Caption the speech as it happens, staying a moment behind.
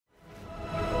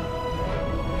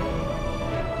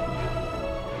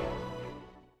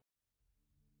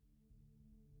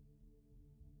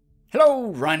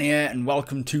Hello, Ryan here, and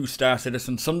welcome to Star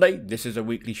Citizen Sunday. This is a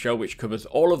weekly show which covers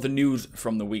all of the news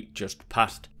from the week just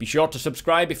past. Be sure to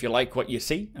subscribe if you like what you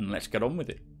see, and let's get on with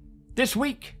it. This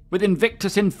week, with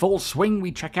Invictus in full swing,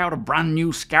 we check out a brand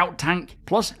new scout tank,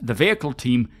 plus the vehicle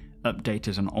team update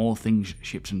us on all things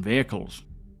ships and vehicles.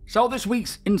 So this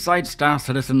week's Inside Star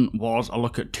Citizen was a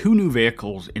look at two new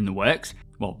vehicles in the works.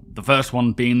 Well, the first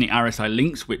one being the RSI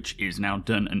Lynx, which is now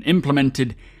done and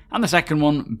implemented, and the second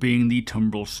one being the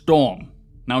Tumbril Storm.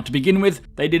 Now, to begin with,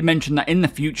 they did mention that in the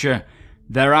future,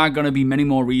 there are going to be many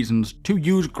more reasons to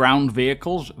use ground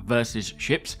vehicles versus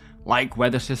ships, like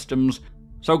weather systems.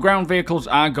 So ground vehicles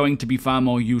are going to be far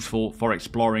more useful for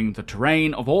exploring the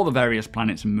terrain of all the various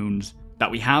planets and moons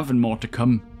that we have, and more to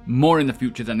come, more in the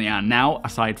future than they are now,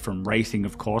 aside from racing,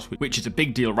 of course, which is a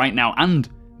big deal right now and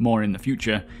more in the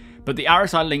future. But the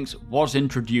RSI Lynx was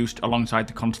introduced alongside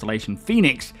the Constellation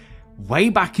Phoenix way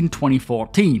back in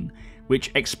 2014,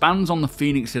 which expands on the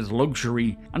Phoenix's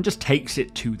luxury and just takes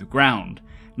it to the ground.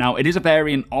 Now, it is a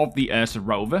variant of the Ursa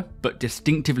rover, but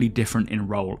distinctively different in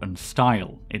role and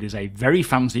style. It is a very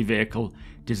fancy vehicle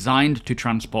designed to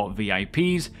transport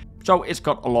VIPs, so it's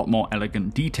got a lot more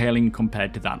elegant detailing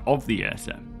compared to that of the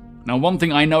Ursa. Now, one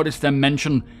thing I noticed them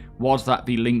mention was that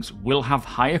the Lynx will have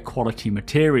higher quality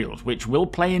materials, which will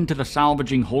play into the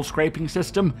salvaging hull scraping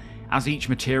system, as each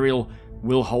material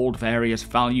will hold various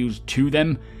values to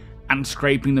them, and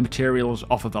scraping the materials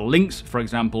off of the Lynx, for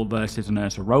example, versus an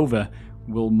Ursa rover,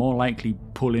 will more likely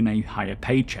pull in a higher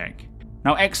paycheck.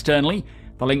 Now, externally,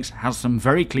 the Lynx has some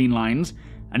very clean lines,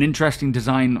 an interesting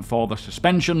design for the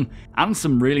suspension, and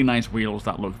some really nice wheels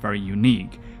that look very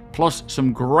unique, plus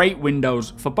some great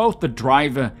windows for both the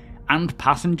driver and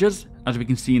passengers. As we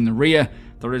can see in the rear,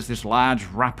 there is this large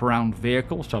wraparound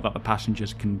vehicle so that the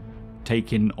passengers can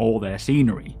take in all their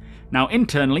scenery. Now,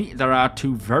 internally, there are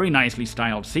two very nicely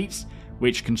styled seats,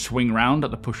 which can swing round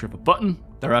at the push of a button.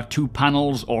 There are two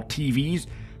panels or TVs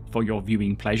for your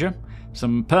viewing pleasure,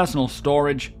 some personal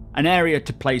storage, an area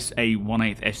to place a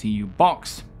 1/8 SEU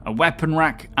box, a weapon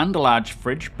rack, and a large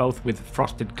fridge, both with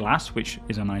frosted glass, which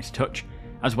is a nice touch,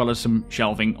 as well as some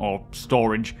shelving or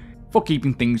storage for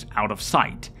keeping things out of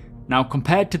sight. Now,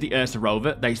 compared to the Ursa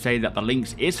rover, they say that the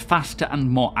Lynx is faster and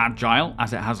more agile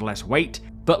as it has less weight,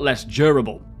 but less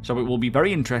durable. So it will be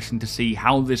very interesting to see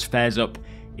how this fares up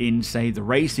in, say, the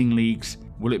racing leagues.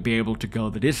 Will it be able to go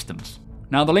the distance?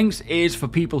 Now, the Lynx is for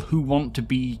people who want to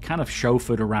be kind of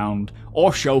chauffeured around,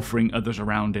 or chauffeuring others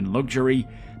around in luxury,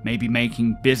 maybe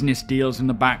making business deals in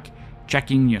the back,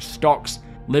 checking your stocks,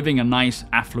 living a nice,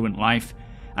 affluent life.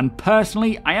 And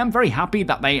personally, I am very happy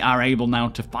that they are able now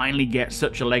to finally get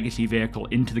such a legacy vehicle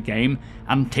into the game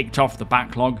and ticked off the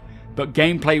backlog. But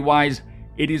gameplay-wise,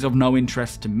 it is of no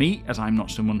interest to me, as I'm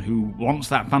not someone who wants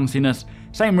that fanciness.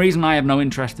 Same reason I have no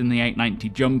interest in the 890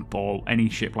 jump or any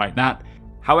ship like that.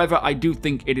 However, I do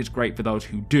think it is great for those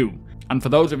who do. And for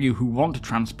those of you who want to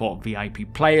transport VIP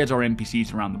players or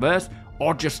NPCs around the verse,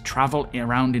 or just travel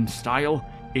around in style,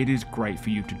 it is great for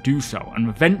you to do so. And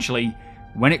eventually,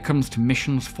 when it comes to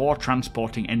missions for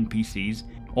transporting NPCs,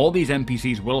 all these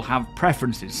NPCs will have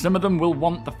preferences. Some of them will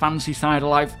want the fancy side of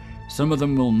life, some of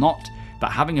them will not.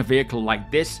 But having a vehicle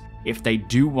like this, if they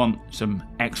do want some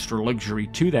extra luxury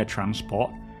to their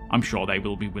transport, I'm sure they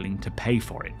will be willing to pay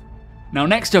for it. Now,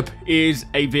 next up is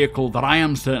a vehicle that I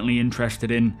am certainly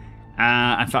interested in.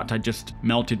 In fact, I just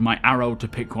melted my arrow to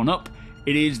pick one up.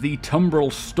 It is the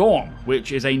Tumbril Storm,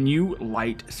 which is a new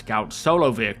light scout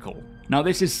solo vehicle. Now,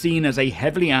 this is seen as a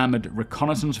heavily armoured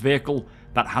reconnaissance vehicle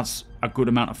that has a good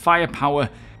amount of firepower,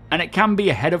 and it can be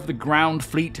ahead of the ground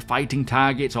fleet fighting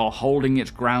targets or holding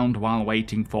its ground while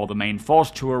waiting for the main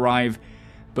force to arrive.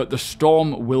 But the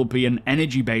Storm will be an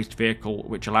energy-based vehicle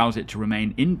which allows it to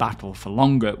remain in battle for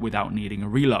longer without needing a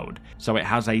reload. So it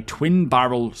has a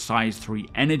twin-barrel size 3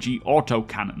 energy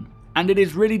autocannon, and it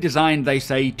is really designed, they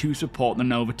say, to support the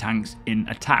Nova tanks in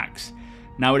attacks.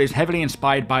 Now, it is heavily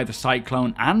inspired by the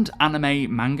Cyclone and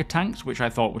anime manga tanks, which I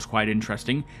thought was quite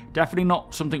interesting. Definitely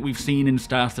not something we've seen in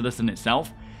Star Citizen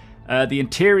itself. The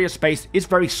interior space is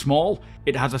very small.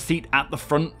 It has a seat at the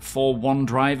front for one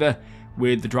driver,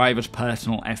 with the driver's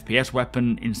personal FPS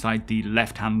weapon inside the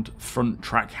left-hand front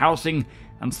track housing,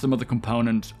 and some of the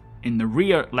components in the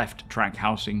rear left track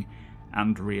housing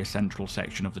and rear central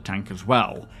section of the tank as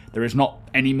well. There is not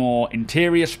any more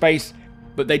interior space,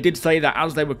 but they did say that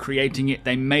as they were creating it,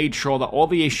 they made sure that all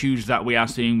the issues that we are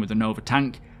seeing with the Nova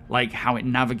tank, like how it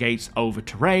navigates over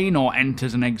terrain or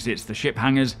enters and exits the ship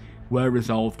hangars, were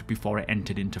resolved before it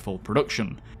entered into full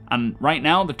production. And right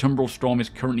now, the Tumbril Storm is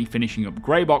currently finishing up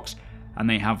Greybox, and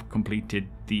they have completed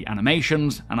the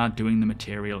animations and are doing the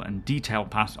material and detail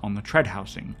pass on the tread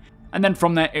housing. and then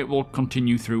from there it will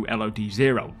continue through LOD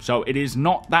 0. So it is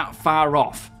not that far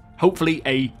off. Hopefully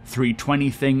a 320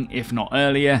 thing, if not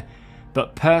earlier.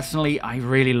 But personally, I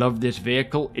really love this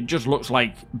vehicle. It just looks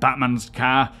like Batman's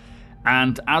car.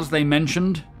 And as they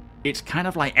mentioned, it's kind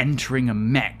of like entering a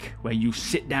mech, where you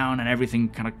sit down and everything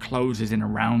kind of closes in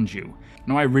around you.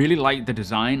 Now, I really like the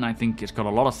design. I think it's got a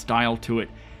lot of style to it.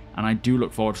 And I do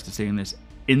look forward to seeing this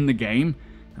in the game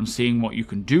and seeing what you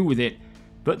can do with it.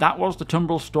 But that was the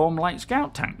Tumbril Stormlight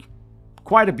Scout Tank.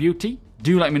 Quite a beauty.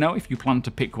 Do let me know if you plan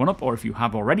to pick one up or if you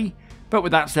have already. But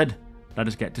with that said, let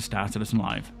us get to Star Citizen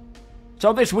Live.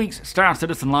 So this week's Star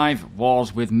Citizen Live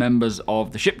was with members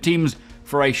of the ship teams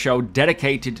for a show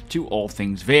dedicated to all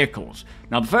things vehicles.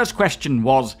 Now the first question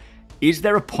was, is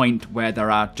there a point where there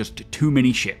are just too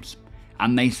many ships?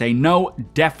 And they say no,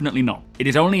 definitely not. It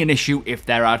is only an issue if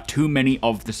there are too many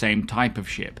of the same type of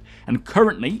ship. And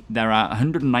currently there are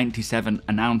 197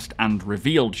 announced and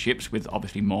revealed ships, with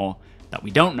obviously more that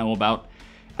we don't know about.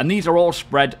 And these are all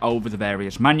spread over the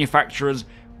various manufacturers,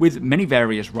 with many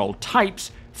various role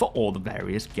types for all the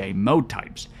various game mode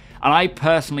types. And I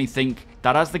personally think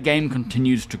that as the game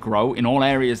continues to grow in all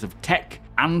areas of tech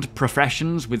and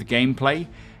professions with gameplay,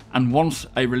 and once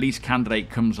a release candidate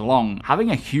comes along, having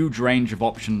a huge range of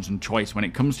options and choice when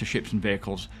it comes to ships and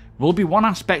vehicles will be one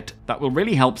aspect that will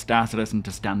really help Star Citizen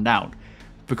to stand out.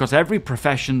 Because every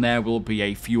profession there will be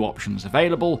a few options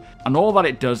available, and all that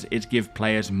it does is give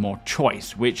players more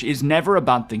choice, which is never a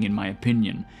bad thing in my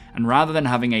opinion. And rather than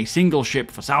having a single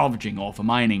ship for salvaging or for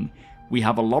mining, we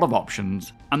have a lot of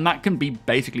options, and that can be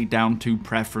basically down to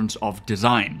preference of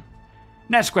design.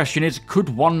 Next question is, could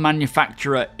one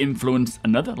manufacturer influence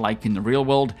another, like in the real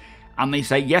world? And they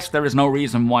say yes, there is no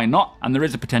reason why not, and there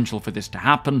is a potential for this to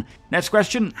happen. Next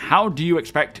question, how do you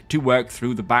expect to work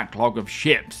through the backlog of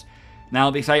ships? Now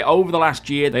they say over the last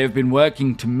year they have been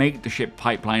working to make the ship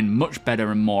pipeline much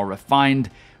better and more refined,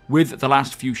 with the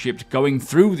last few ships going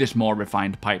through this more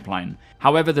refined pipeline.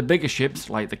 However, the bigger ships,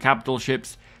 like the capital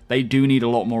ships, they do need a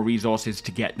lot more resources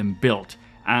to get them built.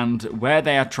 And where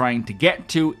they are trying to get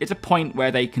to is a point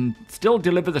where they can still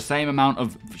deliver the same amount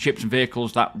of ships and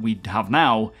vehicles that we have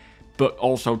now, but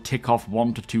also tick off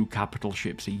 1 to 2 capital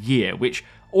ships a year, which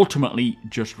ultimately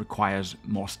just requires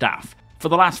more staff. For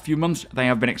the last few months, they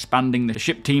have been expanding the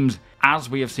ship teams, as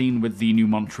we have seen with the new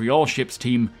Montreal ships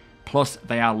team, plus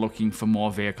they are looking for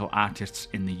more vehicle artists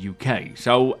in the UK.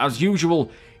 So, as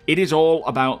usual, it is all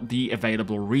about the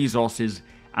available resources,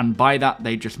 and by that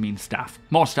they just mean staff.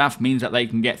 More staff means that they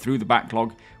can get through the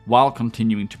backlog while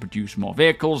continuing to produce more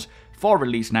vehicles for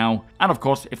release now, and of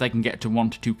course if they can get to 1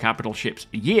 to 2 capital ships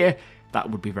a year, that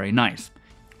would be very nice.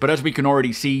 But as we can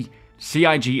already see,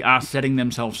 CIG are setting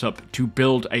themselves up to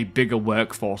build a bigger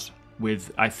workforce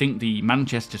with, I think, the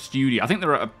Manchester studio. I think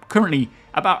there are currently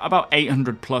about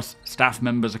 800 plus staff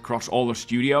members across all the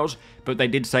studios, but they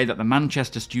did say that the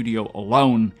Manchester studio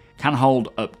alone can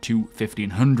hold up to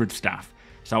 1,500 staff.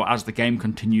 So as the game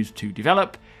continues to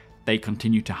develop, they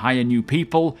continue to hire new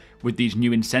people with these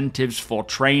new incentives for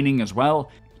training as well.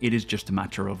 It is just a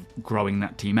matter of growing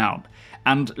that team out.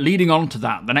 And leading on to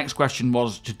that, the next question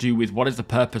was to do with what is the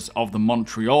purpose of the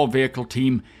Montreal vehicle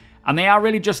team, and they are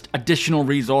really just additional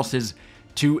resources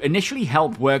to initially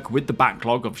help work with the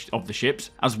backlog of the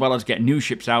ships, as well as get new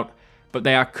ships out, but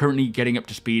they are currently getting up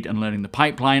to speed and learning the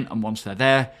pipeline, and once they're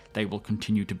there, they will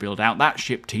continue to build out that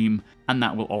ship team, and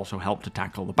that will also help to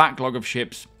tackle the backlog of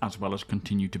ships, as well as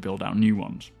continue to build out new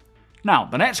ones. Now,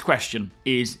 the next question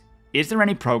is there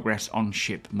any progress on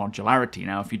ship modularity?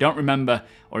 Now, if you don't remember,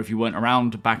 or if you weren't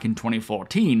around back in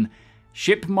 2014,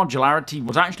 ship modularity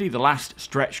was actually the last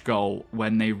stretch goal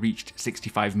when they reached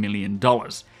 $65 million.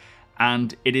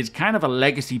 And it is kind of a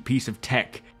legacy piece of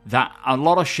tech that a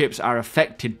lot of ships are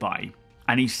affected by.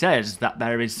 And he says that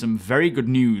there is some very good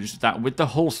news that with the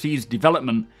Hull C's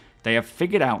development, they have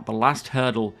figured out the last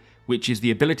hurdle, which is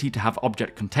the ability to have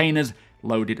object containers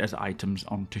loaded as items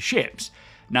onto ships.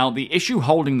 Now, the issue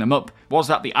holding them up was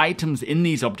that the items in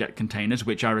these object containers,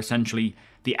 which are essentially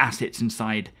the assets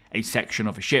inside a section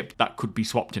of a ship that could be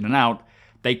swapped in and out,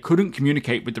 they couldn't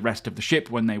communicate with the rest of the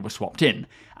ship when they were swapped in,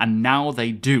 and now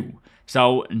they do.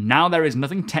 So now there is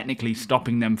nothing technically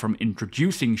stopping them from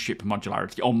introducing ship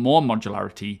modularity or more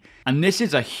modularity, and this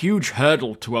is a huge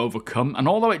hurdle to overcome, and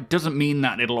although it doesn't mean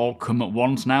that it'll all come at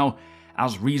once now,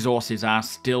 as resources are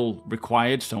still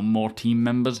required, so more team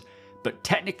members, but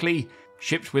technically,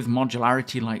 ships with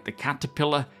modularity like the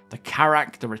Caterpillar, the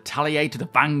Carrack, the Retaliator, the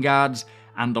Vanguards,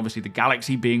 and obviously the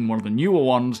Galaxy being one of the newer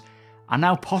ones, are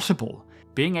now possible,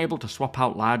 being able to swap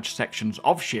out large sections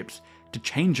of ships to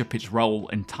change up its role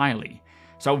entirely.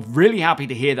 So really happy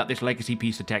to hear that this legacy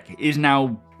piece of tech is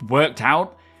now worked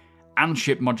out, and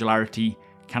ship modularity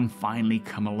can finally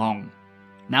come along.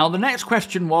 Now, the next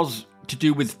question was to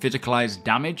do with physicalized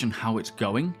damage and how it's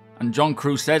going. And John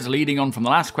Crew says, leading on from the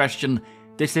last question,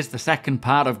 this is the second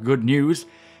part of good news.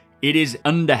 It is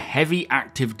under heavy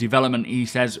active development, he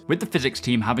says, with the physics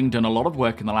team having done a lot of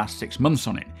work in the last 6 months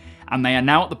on it. And they are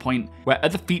now at the point where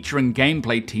other feature and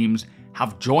gameplay teams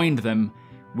have joined them,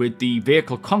 with the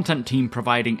vehicle content team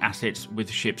providing assets with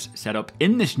ships set up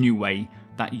in this new way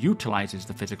that utilizes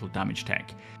the physical damage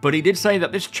tech. But he did say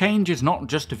that this change is not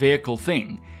just a vehicle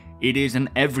thing, it is an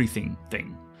everything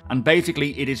thing. And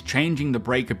basically it is changing the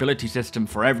breakability system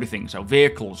for everything, so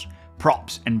vehicles,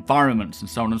 props, environments, and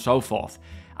so on and so forth.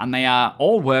 And they are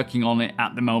all working on it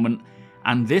at the moment,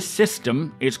 and this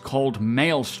system is called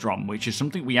Maelstrom, which is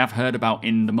something we have heard about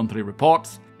in the monthly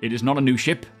reports. It is not a new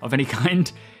ship of any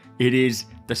kind. It is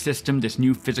the system, this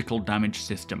new physical damage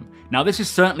system. Now, this is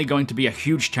certainly going to be a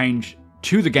huge change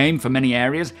to the game for many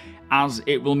areas, as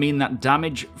it will mean that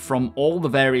damage from all the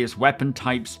various weapon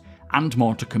types, and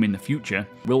more to come in the future,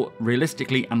 will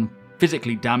realistically and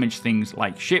physically damage things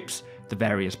like ships, the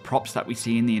various props that we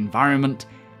see in the environment.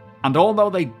 And although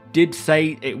they did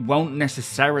say it won't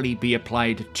necessarily be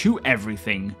applied to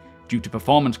everything due to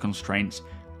performance constraints,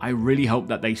 I really hope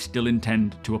that they still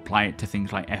intend to apply it to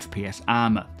things like FPS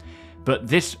armor. But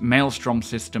this Maelstrom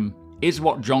system is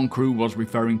what John Crew was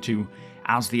referring to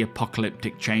as the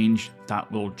apocalyptic change that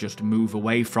will just move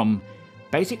away from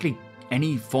basically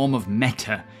any form of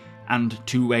meta and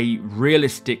to a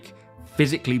realistic,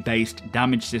 physically based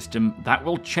damage system that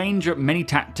will change up many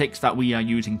tactics that we are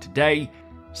using today.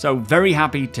 So very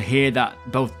happy to hear that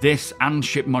both this and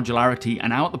ship modularity are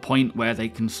now at the point where they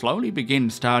can slowly begin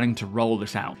starting to roll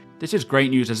this out. This is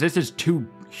great news, as this is two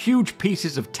huge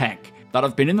pieces of tech that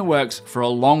have been in the works for a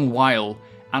long while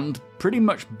and pretty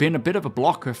much been a bit of a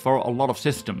blocker for a lot of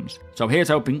systems. So here's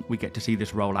hoping we get to see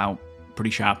this roll out pretty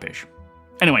sharpish.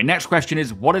 Anyway, next question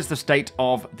is, what is the state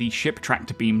of the ship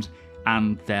tractor beams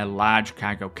and their large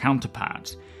cargo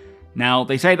counterparts? Now,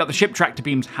 they say that the ship tractor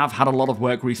beams have had a lot of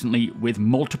work recently, with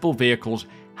multiple vehicles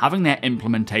having their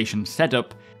implementation set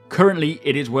up. Currently,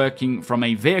 it is working from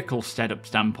a vehicle setup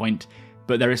standpoint,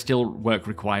 but there is still work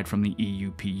required from the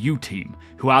EUPU team,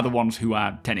 who are the ones who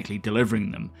are technically delivering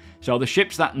them. So the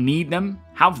ships that need them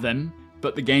have them,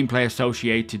 but the gameplay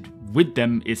associated with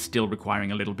them is still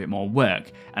requiring a little bit more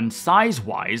work. And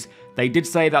size-wise, they did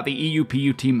say that the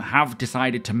EUPU team have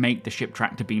decided to make the ship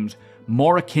tractor beams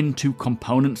more akin to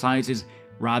component sizes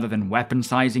rather than weapon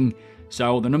sizing,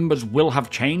 so the numbers will have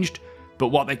changed, but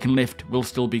what they can lift will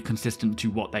still be consistent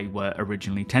to what they were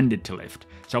originally intended to lift.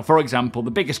 So for example,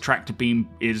 the biggest tractor beam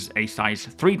is a size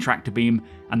 3 tractor beam,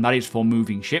 and that is for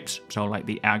moving ships, so like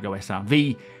the Argo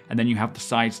SRV, and then you have the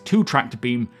size 2 tractor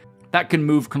beam that can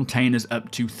move containers up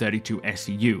to 32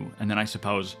 SEU, and then I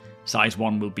suppose size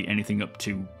 1 will be anything up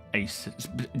to they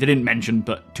didn't mention,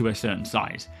 but to a certain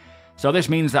size. So this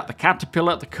means that the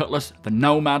Caterpillar, the Cutlass, the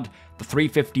Nomad, the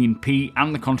 315P,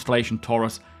 and the Constellation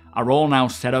Taurus are all now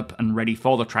set up and ready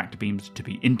for the tractor beams to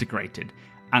be integrated.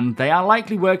 And they are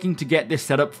likely working to get this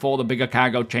set up for the bigger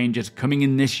cargo changes coming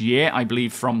in this year, I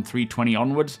believe from 320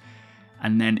 onwards,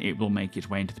 and then it will make its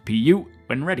way into the PU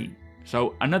when ready.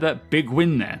 So another big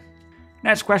win there.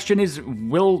 Next question is,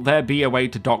 will there be a way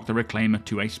to dock the Reclaimer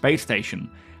to a space station?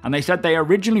 And they said they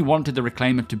originally wanted the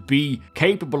Reclaimer to be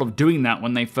capable of doing that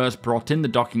when they first brought in the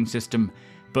docking system,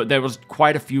 but there was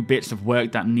quite a few bits of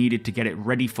work that needed to get it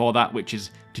ready for that, which is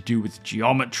to do with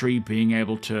geometry, being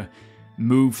able to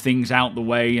move things out the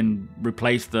way and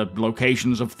replace the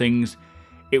locations of things.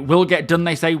 It will get done,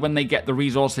 they say, when they get the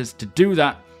resources to do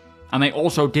that, and they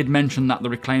also did mention that the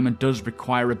Reclaimer does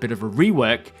require a bit of a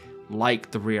rework,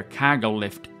 like the rear cargo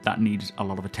lift, that needs a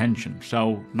lot of attention.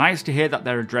 So nice to hear that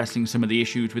they're addressing some of the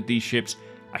issues with these ships.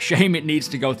 A shame it needs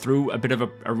to go through a bit of a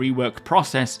rework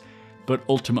process, but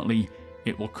ultimately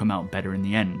it will come out better in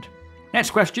the end.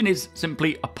 Next question is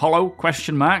simply Apollo ?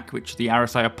 Which the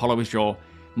RSI Apollo is your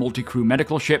multi-crew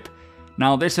medical ship.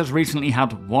 Now this has recently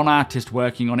had one artist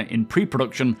working on it in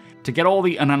pre-production to get all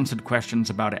the unanswered questions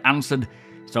about it answered,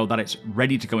 so that it's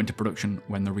ready to go into production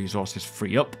when the resources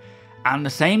free up. And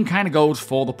the same kind of goes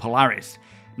for the Polaris.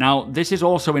 Now, this is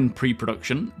also in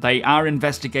pre-production. They are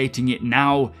investigating it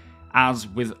now, as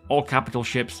with all capital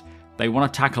ships, they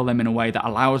want to tackle them in a way that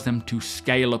allows them to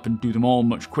scale up and do them all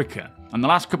much quicker. And the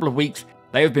last couple of weeks,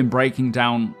 they have been breaking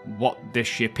down what this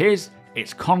ship is,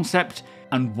 its concept,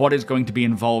 and what is going to be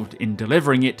involved in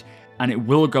delivering it, and it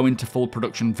will go into full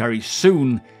production very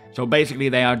soon. So basically,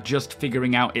 they are just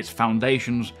figuring out its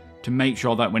foundations to make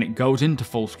sure that when it goes into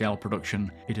full-scale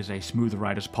production, it is a smooth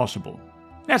ride as possible.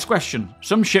 Next question.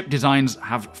 Some ship designs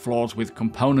have flaws with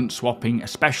component swapping,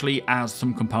 especially as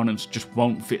some components just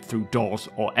won't fit through doors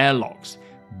or airlocks.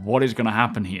 What is going to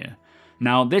happen here?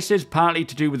 Now, this is partly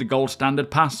to do with the gold standard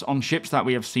pass on ships that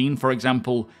we have seen. For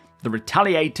example, the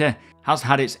Retaliator has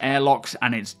had its airlocks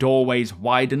and its doorways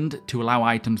widened to allow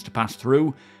items to pass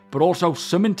through, but also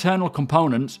some internal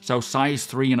components, so size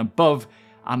 3 and above,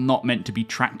 are not meant to be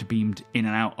tractor beamed in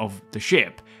and out of the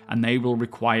ship, and they will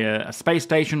require a space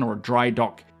station or a dry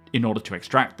dock in order to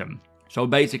extract them. So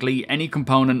basically, any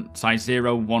component size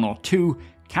 0, 1 or 2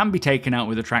 can be taken out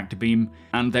with a tractor beam,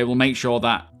 and they will make sure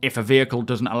that if a vehicle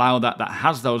doesn't allow that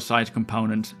has those size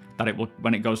components, that it will,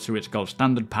 when it goes through its gold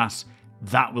standard pass,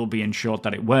 that will be ensured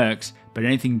that it works, but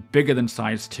anything bigger than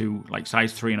size 2, like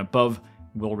size 3 and above,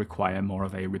 will require more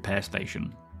of a repair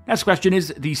station. Next question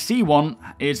is, the C1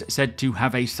 is said to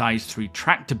have a size 3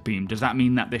 tractor beam. Does that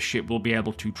mean that this ship will be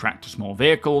able to tractor small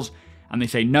vehicles? And they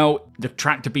say no, the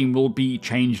tractor beam will be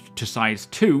changed to size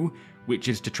 2, which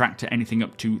is to tractor anything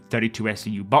up to 32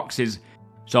 SCU boxes.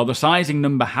 So the sizing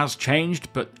number has changed,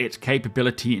 but its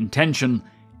capability intention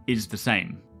is the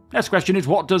same. Next question is,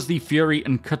 what does the Fury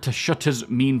and Cutter shutters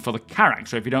mean for the Carrack?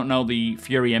 So if you don't know, the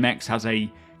Fury MX has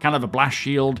a kind of a blast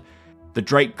shield. The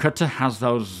Drake Cutter has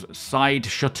those side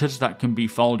shutters that can be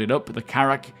folded up. The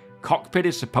Carrack cockpit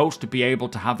is supposed to be able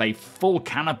to have a full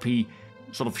canopy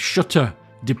sort of shutter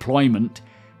deployment.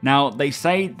 Now, they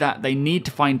say that they need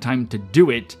to find time to do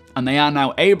it, and they are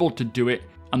now able to do it,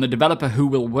 and the developer who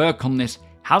will work on this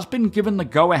has been given the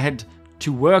go-ahead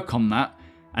to work on that,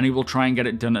 and he will try and get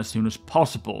it done as soon as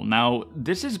possible. Now,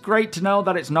 this is great to know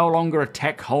that it's no longer a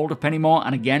tech holdup anymore,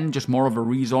 and again, just more of a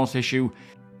resource issue.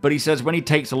 But he says when he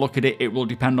takes a look at it, it will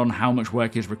depend on how much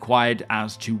work is required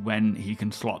as to when he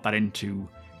can slot that into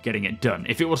getting it done.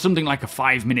 If it was something like a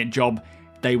 5-minute job,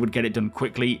 they would get it done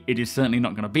quickly. It is certainly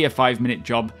not going to be a 5-minute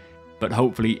job, but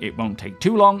hopefully it won't take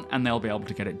too long and they'll be able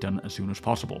to get it done as soon as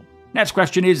possible. Next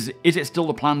question is it still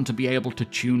the plan to be able to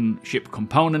tune ship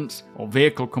components or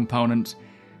vehicle components?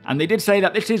 And they did say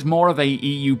that this is more of a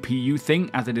EUPU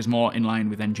thing, as it is more in line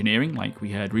with engineering, like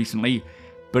we heard recently.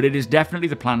 But it is definitely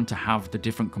the plan to have the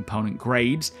different component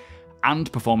grades and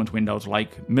performance windows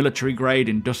like military grade,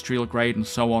 industrial grade, and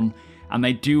so on. And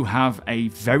they do have a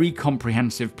very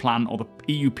comprehensive plan, or the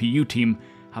EUPU team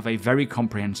have a very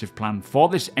comprehensive plan for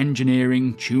this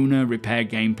engineering, tuner, repair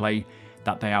gameplay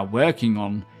that they are working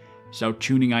on. So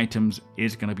tuning items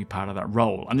is going to be part of that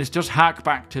role. And this does hark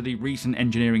back to the recent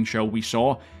engineering show we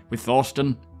saw with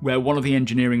Thorsten, where one of the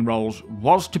engineering roles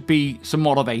was to be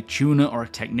somewhat of a tuner or a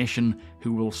technician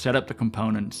who will set up the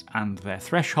components and their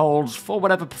thresholds for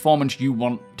whatever performance you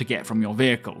want to get from your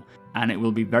vehicle. And it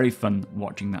will be very fun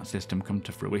watching that system come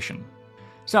to fruition.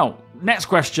 So, next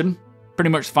question,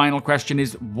 pretty much final question,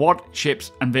 is what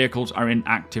ships and vehicles are in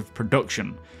active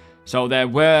production? So there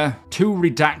were 2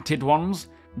 redacted ones.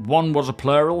 One was a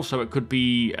plural, so it could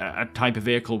be a type of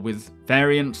vehicle with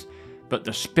variants, but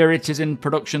the Spirit is in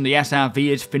production, the SRV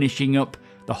is finishing up,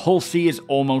 the Hull C is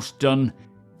almost done,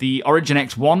 the Origin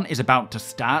X1 is about to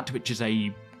start, which is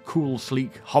a cool,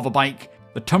 sleek hoverbike,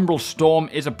 the Tumbrel Storm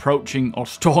is approaching, or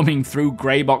storming through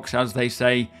Greybox, as they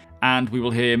say, and we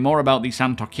will hear more about the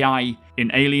Santokiai in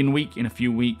Alien Week in a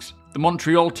few weeks. The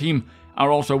Montreal team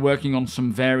are also working on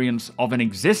some variants of an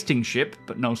existing ship,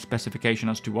 but no specification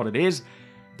as to what it is.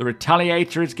 The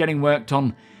Retaliator is getting worked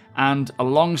on, and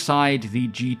alongside the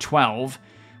G12,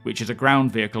 which is a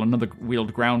ground vehicle, another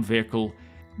wheeled ground vehicle,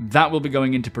 that will be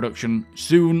going into production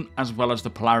soon, as well as the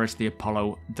Polaris, the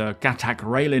Apollo, the Gatak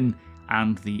Raylin,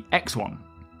 and the X1,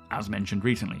 as mentioned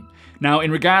recently. Now,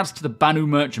 in regards to the Banu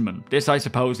Merchantman, this I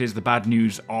suppose is the bad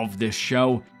news of this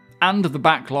show, and the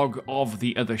backlog of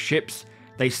the other ships.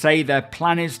 They say their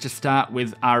plan is to start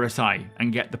with RSI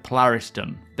and get the Polaris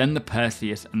done, then the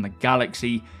Perseus and the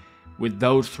Galaxy, with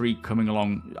those 3 coming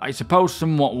along, I suppose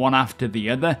somewhat one after the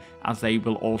other, as they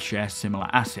will all share similar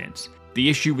assets. The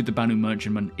issue with the Banu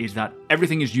Merchantman is that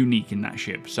everything is unique in that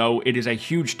ship, so it is a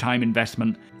huge time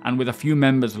investment, and with a few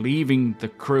members leaving the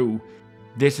crew,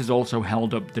 this has also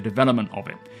held up the development of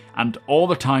it. And all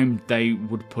the time they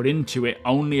would put into it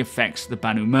only affects the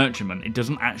Banu Merchantman. It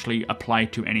doesn't actually apply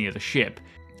to any other ship.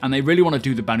 And they really want to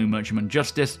do the Banu Merchantman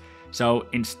justice, so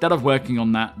instead of working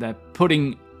on that, they're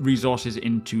putting resources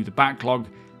into the backlog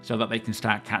so that they can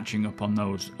start catching up on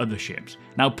those other ships.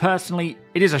 Now, personally,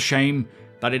 it is a shame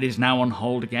that it is now on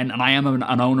hold again, and I am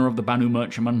an owner of the Banu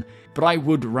Merchantman, but I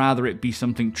would rather it be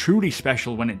something truly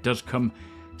special when it does come.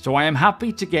 So I am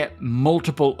happy to get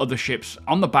multiple other ships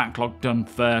on the backlog done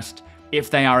first,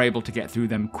 if they are able to get through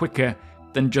them quicker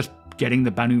than just getting the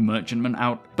Banu Merchantman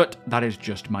out, but that is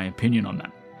just my opinion on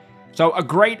that. So a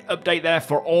great update there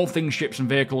for all things ships and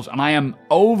vehicles, and I am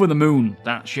over the moon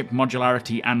that ship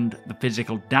modularity and the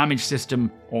physical damage system,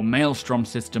 or maelstrom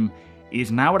system,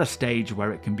 is now at a stage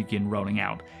where it can begin rolling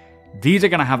out. These are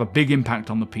going to have a big impact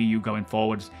on the PU going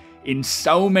forwards in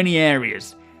so many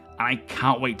areas, and I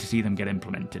can't wait to see them get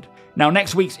implemented. Now,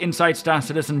 next week's Inside Star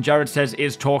Citizen, Jared says,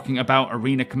 is talking about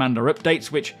Arena Commander updates,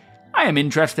 which I am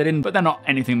interested in, but they're not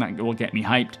anything that will get me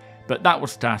hyped. But that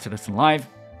was Star Citizen Live.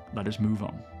 Let us move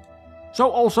on. So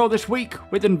also this week,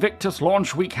 with Invictus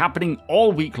launch week happening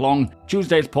all week long,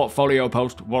 Tuesday's portfolio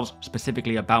post was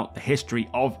specifically about the history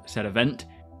of said event.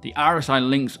 The RSI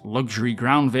Lynx luxury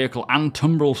ground vehicle and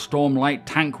Tumbril Stormlight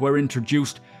tank were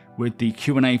introduced, with the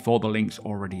Q&A for the Lynx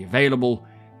already available,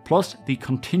 plus the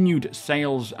continued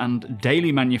sales and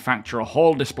daily manufacturer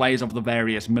haul displays of the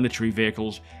various military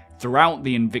vehicles throughout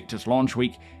the Invictus launch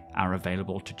week are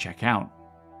available to check out.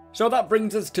 So that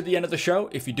brings us to the end of the show.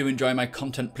 If you do enjoy my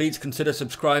content, please consider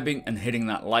subscribing and hitting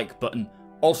that like button.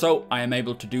 Also, I am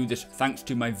able to do this thanks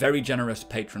to my very generous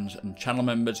patrons and channel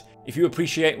members. If you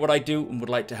appreciate what I do and would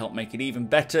like to help make it even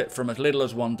better from as little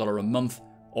as $1 a month,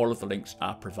 all of the links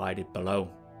are provided below.